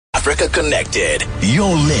Africa Connected,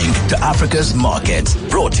 your link to Africa's markets.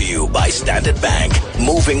 Brought to you by Standard Bank.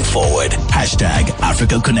 Moving forward.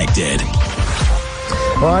 #Africa Connected.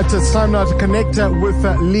 All right, it's time now to connect with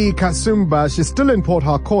Lee Kasumba. She's still in Port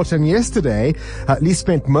Harcourt, and yesterday, Lee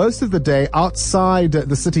spent most of the day outside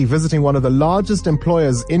the city visiting one of the largest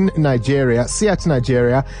employers in Nigeria, SEAT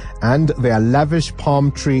Nigeria, and their lavish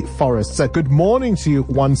palm tree forests. Good morning to you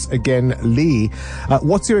once again, Lee.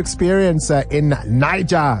 What's your experience in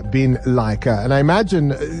Niger been like? And I imagine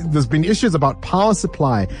there's been issues about power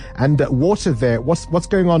supply and water there. What's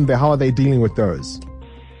going on there? How are they dealing with those?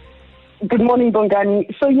 Good morning,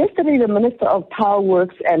 Bongani. So yesterday, the Minister of Power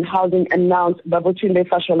Works and Housing Babatunde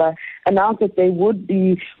Fashola, announced that they would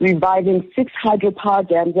be reviving 6 hydropower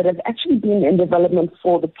dams that have actually been in development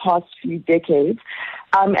for the past few decades.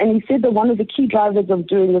 And he said that one of the key drivers of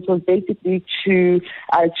doing this was basically to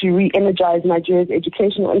re-energize Nigeria's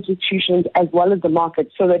educational institutions as well as the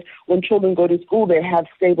market, so that when children go to school, they have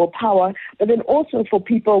stable power. But then also for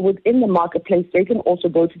people within the marketplace, they can also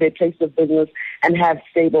go to their place of business and have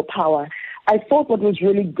stable power. I thought what was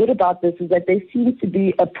really good about this is that there seems to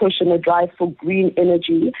be a push and a drive for green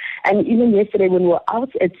energy. And even yesterday when we were out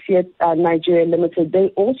at SEAT Nigeria Limited, they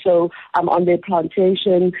also, on their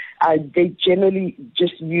plantation, they generally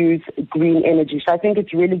just use green energy. So I think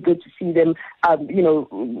it's really good to see them,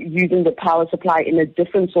 using the power supply in a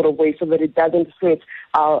different sort of way so that it doesn't hurt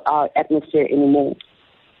our atmosphere anymore.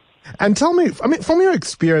 And tell me, from your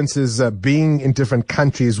experiences being in different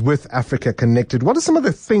countries with Africa Connected, what are some of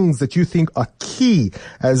the things that you think are key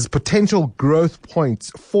as potential growth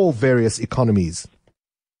points for various economies?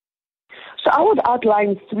 So I would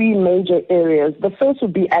outline 3 major areas. The first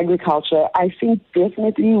would be agriculture. I think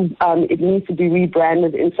definitely it needs to be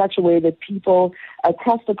rebranded in such a way that people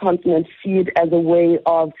across the continent see it as a way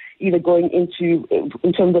of either going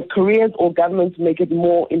in terms of careers, or governments make it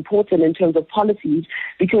more important in terms of policies,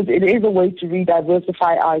 because it is a way to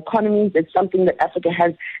re-diversify our economies. It's something that Africa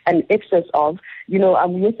has an excess of.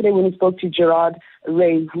 Yesterday when we spoke to Gerard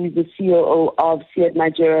Ray, who is the COO of SEAT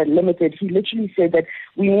Nigeria Limited, he literally said that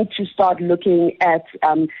we need to start looking at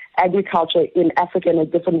agriculture in Africa in a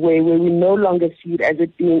different way, where we no longer see it as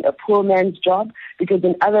it being a poor man's job, because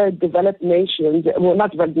in other developed nations, well,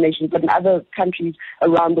 not developed nations, but in other countries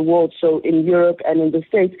around the world, so in Europe and in the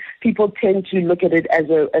States, people tend to look at it as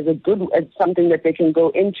something that they can go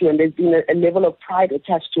into, and there's been a level of pride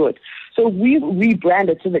attached to it. So we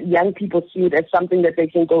rebranded so that young people see it as something that they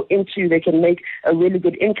can go into, they can make a really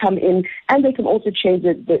good income in, and they can also change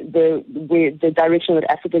the direction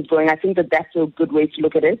that Africa is going. I think that that's a good way to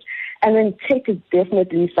look at it. And then tech is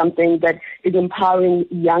definitely something that is empowering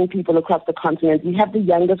young people across the continent. We have the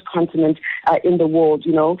youngest continent in the world,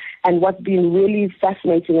 and what's been really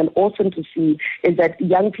fascinating and awesome to see is that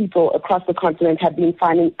young people across the continent have been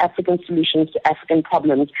finding African solutions to African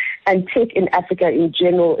problems. And tech in Africa in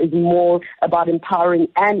general is more about empowering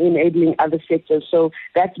and enabling other sectors. So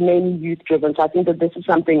that's mainly youth-driven. So I think that this is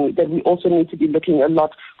something that we also need to be looking a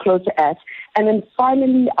lot closer at. And then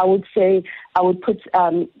finally, I would say I would put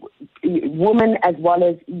women as well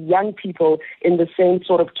as young people in the same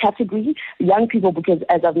sort of category. Young people, because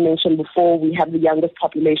as I've mentioned before, we have the youngest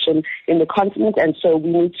population in the continent, and so we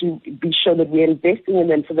need to be sure that we're investing in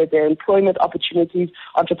them so that there are employment opportunities,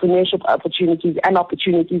 entrepreneurship opportunities, and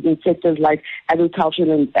opportunities in sectors like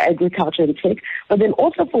agriculture and tech. But then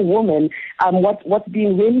also for women, what's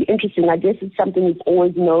been really interesting, I guess it's something we've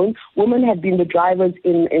always known, women have been the drivers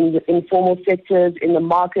in the informal sectors, in the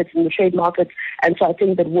markets, in the trade markets, and so I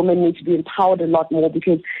think that women need to be empowered a lot more,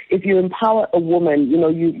 because if you empower a woman,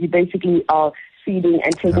 you basically are feeding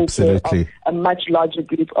and taking care of a much larger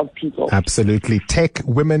group of people. Absolutely. Tech,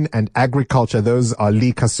 women and agriculture. Those are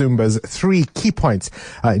Lee Kasumba's 3 key points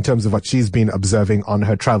in terms of what she's been observing on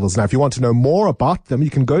her travels. Now, if you want to know more about them, you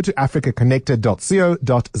can go to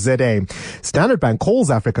africaconnected.co.za. Standard Bank calls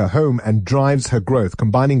Africa home and drives her growth,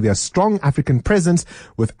 combining their strong African presence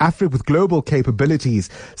with global capabilities.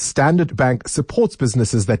 Standard Bank supports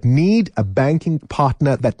businesses that need a banking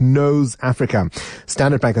partner that knows Africa.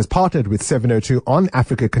 Standard Bank has partnered with 702 on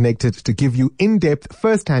Africa Connected to give you in-depth,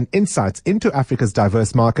 first-hand insights into Africa's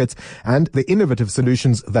diverse markets and the innovative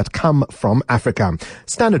solutions that come from Africa.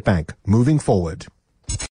 Standard Bank, moving forward.